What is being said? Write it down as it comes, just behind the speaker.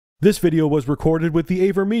This video was recorded with the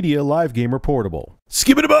Avermedia Live Gamer Portable.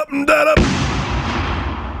 Skip it up and that up.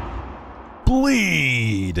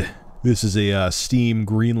 Bleed. This is a Steam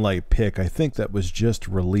Greenlight pick. I think that was just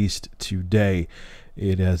released today.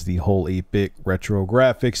 It has the whole 8-bit retro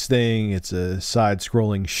graphics thing. It's a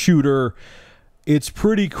side-scrolling shooter. It's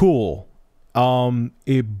pretty cool.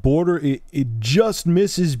 It just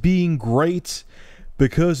misses being great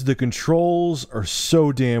because the controls are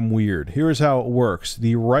so damn weird. Here's how it works.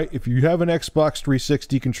 If you have an Xbox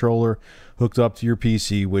 360 controller hooked up to your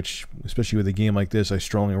PC, which, especially with a game like this, I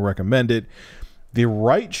strongly recommend it, the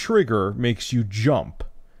right trigger makes you jump.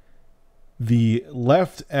 The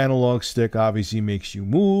left analog stick obviously makes you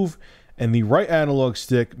move, and the right analog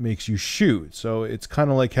stick makes you shoot. So it's kind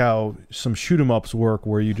of like how some shoot-em-ups work,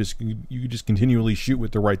 where you just continually shoot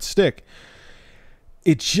with the right stick.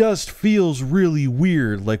 It just feels really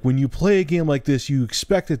weird. Like when you play a game like this, you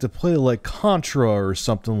expect it to play like Contra or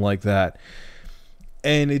something like that.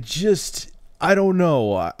 And it just, I don't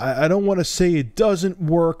know. I don't want to say it doesn't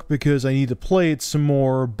work because I need to play it some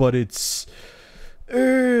more, but it's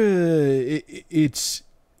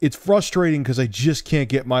frustrating because I just can't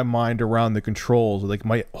get my mind around the controls. Like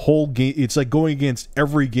my whole game, it's like going against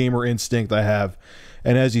every gamer instinct I have.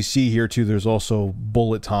 And as you see here too, there's also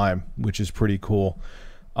bullet time, which is pretty cool.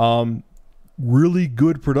 Really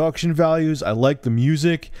good production values. I like the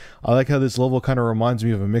music. I like how this level kind of reminds me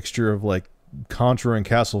of a mixture of like Contra and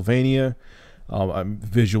Castlevania.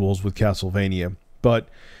 Visuals with Castlevania. But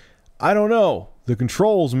I don't know. The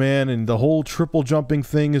controls, man, and the whole triple jumping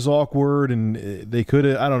thing is awkward, and they could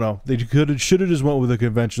have, I don't know, they should have just went with a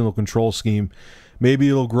conventional control scheme. Maybe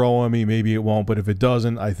it'll grow on me, maybe it won't, but if it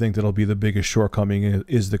doesn't, I think that'll be the biggest shortcoming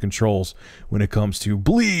is the controls when it comes to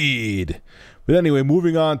Bleed. But anyway,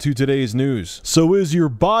 moving on to today's news. So is your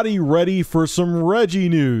body ready for some Reggie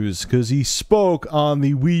news? Because he spoke on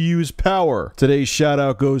the Wii U's power. Today's shout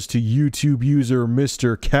out goes to YouTube user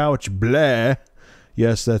Mr. Couch Blah.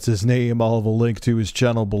 Yes, that's his name. I'll have a link to his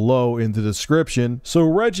channel below in the description. So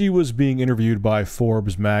Reggie was being interviewed by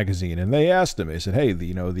Forbes magazine, and they asked him, they said, hey,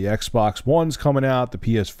 the Xbox One's coming out, the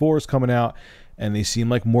PS4's coming out, and they seem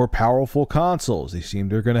like more powerful consoles. They seem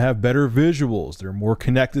they're going to have better visuals. They're more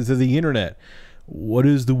connected to the internet. What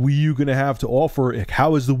is the Wii U going to have to offer?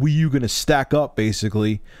 How is the Wii U going to stack up,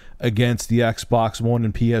 basically, against the Xbox One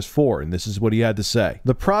and PS4? And this is what he had to say.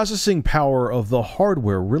 The processing power of the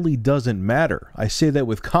hardware really doesn't matter. I say that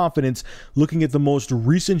with confidence, looking at the most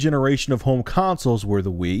recent generation of home consoles where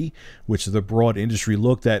the Wii, which the broad industry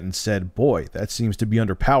looked at and said, boy, that seems to be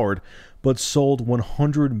underpowered, but sold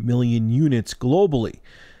 100 million units globally.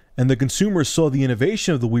 And the consumers saw the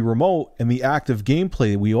innovation of the Wii Remote and the active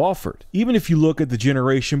gameplay we offered. Even if you look at the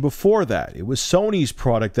generation before that, it was Sony's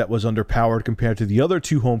product that was underpowered compared to the other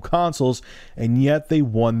two home consoles, and yet they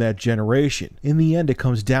won that generation. In the end, it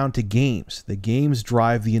comes down to games. The games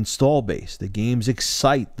drive the install base. The games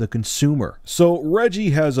excite the consumer. So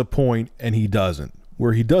Reggie has a point, and he doesn't.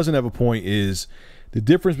 Where he doesn't have a point is the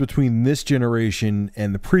difference between this generation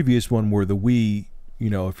and the previous one, where the Wii,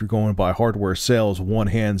 if you're going by hardware sales, one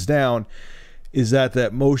hands down, is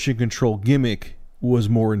that motion control gimmick was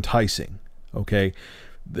more enticing. Okay,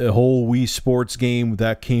 the whole Wii Sports game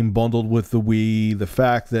that came bundled with the Wii, the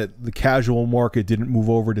fact that the casual market didn't move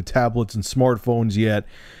over to tablets and smartphones yet.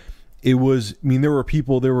 It was,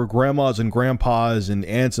 there were grandmas and grandpas and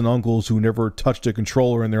aunts and uncles who never touched a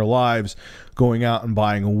controller in their lives going out and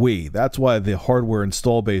buying a Wii. That's why the hardware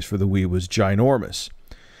install base for the Wii was ginormous.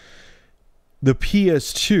 The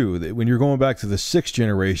PS2, when you're going back to the 6th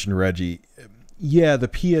generation, Reggie, yeah, the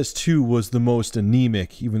PS2 was the most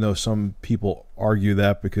anemic, even though some people argue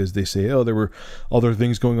that because they say, oh, there were other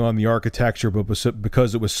things going on in the architecture, but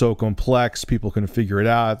because it was so complex, people couldn't figure it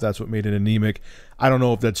out. That's what made it anemic. I don't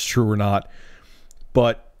know if that's true or not,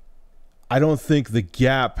 but I don't think the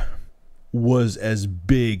gap was as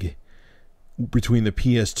big between the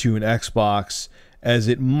PS2 and Xbox as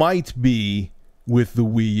it might be with the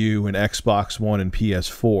Wii U and Xbox One and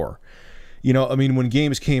PS4. When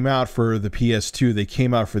games came out for the PS2, they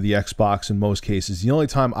came out for the Xbox in most cases. The only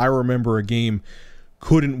time I remember a game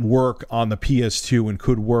couldn't work on the PS2 and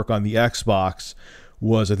could work on the Xbox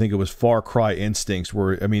was, I think it was Far Cry Instincts,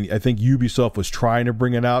 where, I think Ubisoft was trying to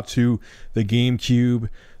bring it out to the GameCube,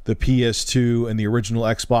 the PS2, and the original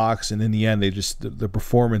Xbox, and in the end, the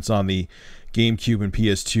performance on the GameCube and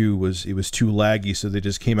PS2 was too laggy, so they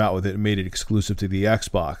just came out with it and made it exclusive to the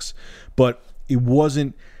Xbox. But it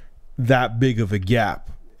wasn't that big of a gap.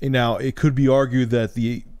 And now it could be argued that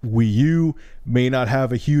the Wii U may not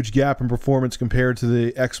have a huge gap in performance compared to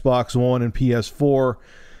the Xbox One and PS4,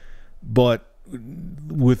 but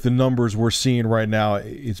with the numbers we're seeing right now,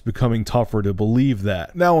 it's becoming tougher to believe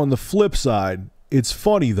that. Now, on the flip side, it's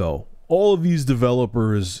funny though. All of these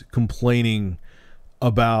developers complaining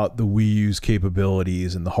about the Wii U's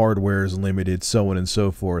capabilities and the hardware is limited, so on and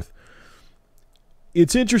so forth.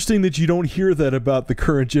 It's interesting that you don't hear that about the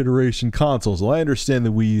current generation consoles. Well, I understand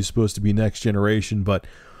the Wii U is supposed to be next generation, but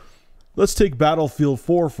let's take Battlefield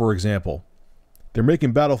 4, for example. They're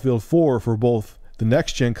making Battlefield 4 for both the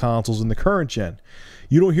next-gen consoles and the current-gen.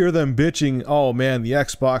 You don't hear them bitching, oh man, the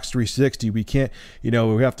Xbox 360, we can't, we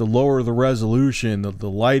have to lower the resolution, the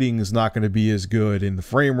lighting is not going to be as good, and the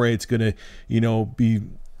frame rate's going to, be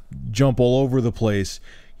jump all over the place.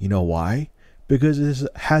 You know why? Because it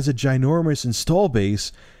has a ginormous install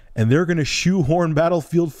base, and they're going to shoehorn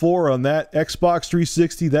Battlefield 4 on that Xbox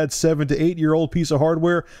 360, that 7 to 8 year old piece of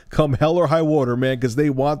hardware, come hell or high water, man, because they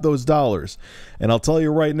want those dollars. And I'll tell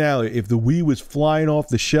you right now, if the Wii was flying off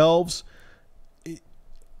the shelves,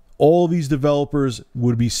 all these developers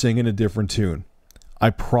would be singing a different tune. I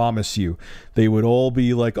promise you. They would all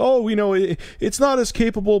be like, oh, it's not as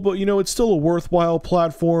capable, but, it's still a worthwhile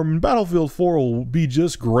platform. And Battlefield 4 will be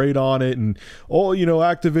just great on it. And,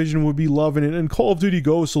 Activision would be loving it. And Call of Duty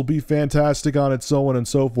Ghosts will be fantastic on it, so on and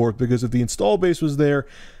so forth. Because if the install base was there,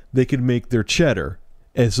 they could make their cheddar.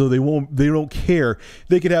 And so they don't care.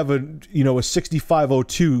 They could have a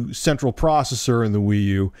 6502 central processor in the Wii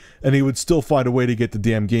U, and they would still find a way to get the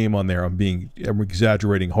damn game on there. I'm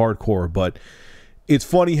exaggerating hardcore, but it's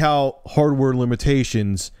funny how hardware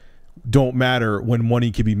limitations don't matter when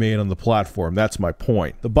money can be made on the platform. That's my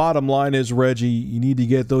point. The bottom line is, Reggie, you need to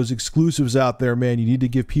get those exclusives out there, man. You need to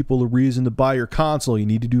give people a reason to buy your console. You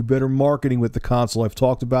need to do better marketing with the console. I've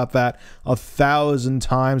talked about that 1,000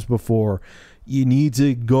 times before. You need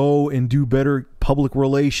to go and do better public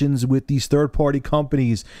relations with these third-party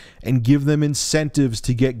companies and give them incentives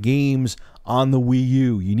to get games on the Wii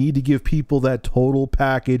U. You need to give people that total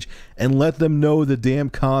package and let them know the damn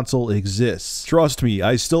console exists. Trust me,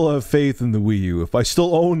 I still have faith in the Wii U. If I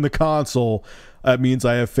still own the console, that means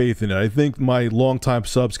I have faith in it. I think my longtime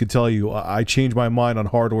subs could tell you I change my mind on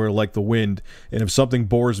hardware like the wind, and if something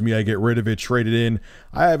bores me, I get rid of it, trade it in.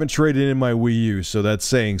 I haven't traded in my Wii U, so that's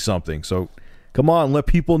saying something. So come on, let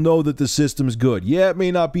people know that the system's good. Yeah, it may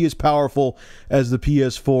not be as powerful as the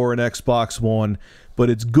PS4 and Xbox One, but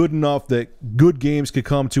it's good enough that good games could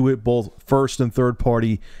come to it, both first and third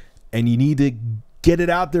party, and you need to get it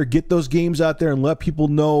out there, get those games out there, and let people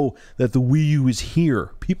know that the Wii U is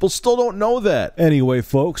here. People still don't know that. Anyway,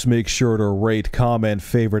 folks, make sure to rate, comment,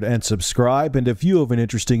 favorite, and subscribe. And if you have an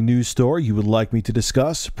interesting news story you would like me to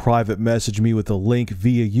discuss, private message me with a link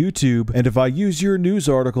via YouTube. And if I use your news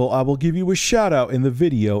article, I will give you a shout out in the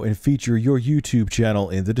video and feature your YouTube channel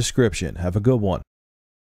in the description. Have a good one.